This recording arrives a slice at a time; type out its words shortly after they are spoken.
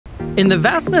In the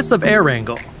vastness of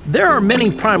Erangel, there are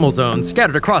many primal zones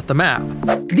scattered across the map.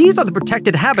 These are the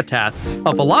protected habitats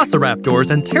of velociraptors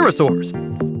and pterosaurs.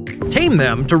 Tame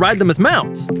them to ride them as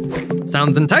mounts.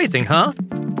 Sounds enticing, huh?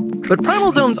 But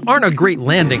primal zones aren't a great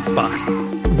landing spot.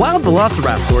 Wild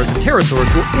velociraptors and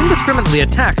pterosaurs will indiscriminately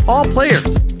attack all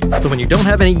players. So when you don't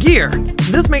have any gear,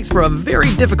 this makes for a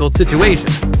very difficult situation.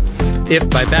 If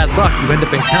by bad luck you end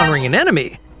up encountering an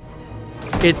enemy,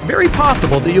 it's very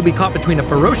possible that you'll be caught between a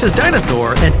ferocious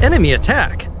dinosaur and enemy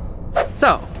attack.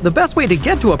 So, the best way to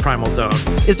get to a primal zone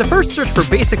is to first search for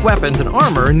basic weapons and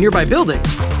armor in nearby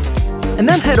buildings, and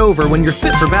then head over when you're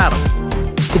fit for battle.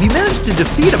 If you manage to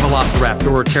defeat a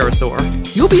velociraptor or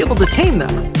pterosaur, you'll be able to tame them.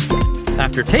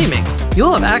 After taming,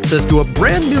 you'll have access to a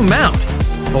brand new mount.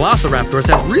 Velociraptors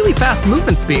have really fast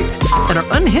movement speed and are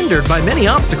unhindered by many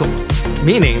obstacles,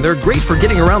 meaning they're great for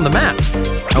getting around the map.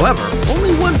 However,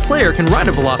 only one player can ride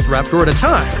a velociraptor at a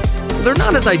time, so they're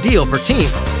not as ideal for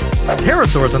teams.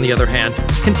 Pterosaurs, on the other hand,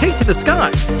 can take to the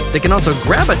skies. They can also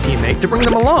grab a teammate to bring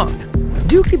them along.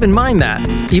 Do keep in mind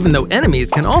that, even though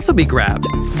enemies can also be grabbed,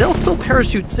 they'll still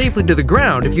parachute safely to the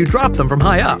ground if you drop them from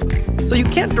high up, so you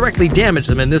can't directly damage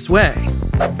them in this way.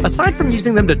 Aside from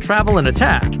using them to travel and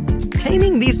attack,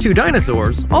 taming these two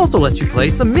dinosaurs also lets you play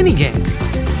some mini-games.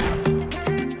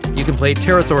 You can play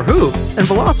pterosaur hoops and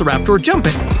velociraptor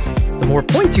jumping. The more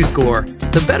points you score,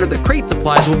 the better the crate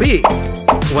supplies will be.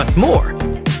 What's more,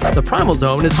 the primal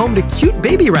zone is home to cute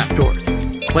baby raptors.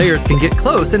 Players can get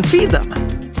close and feed them.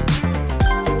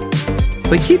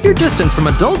 But keep your distance from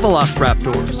adult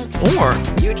velociraptors,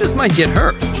 or you just might get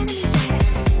hurt.